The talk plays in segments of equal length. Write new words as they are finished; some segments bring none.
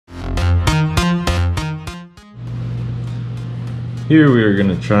Here we are going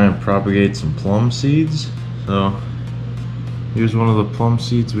to try and propagate some plum seeds. So here's one of the plum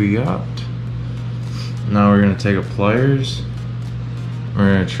seeds we got. Now we're going to take a pliers.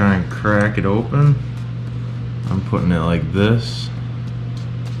 We're going to try and crack it open. I'm putting it like this.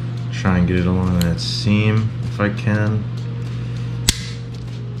 Try and get it along that seam if I can.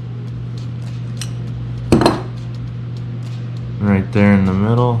 Right there in the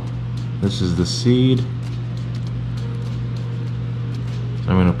middle, this is the seed. So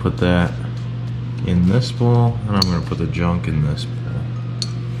I'm going to put that in this bowl, and I'm going to put the junk in this bowl.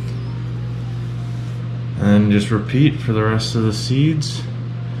 And then just repeat for the rest of the seeds,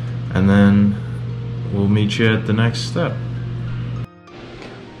 and then we'll meet you at the next step.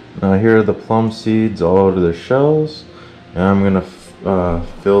 Now here are the plum seeds all out of their shells, and I'm going to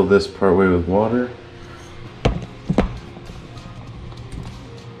fill this part way with water.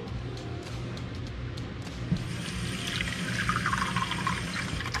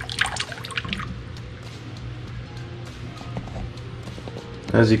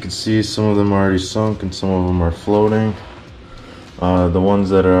 As you can see, some of them are already sunk and some of them are floating. The ones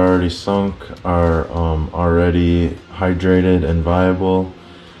that are already sunk are already hydrated and viable.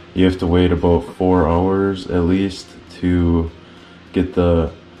 You have to wait about 4 hours at least to get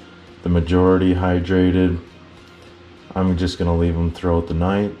the majority hydrated. I'm just gonna leave them throughout the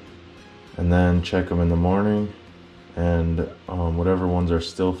night and then check them in the morning, and whatever ones are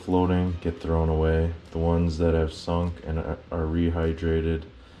still floating get thrown away. The ones that have sunk and are rehydrated,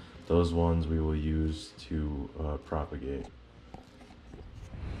 those ones we will use to propagate.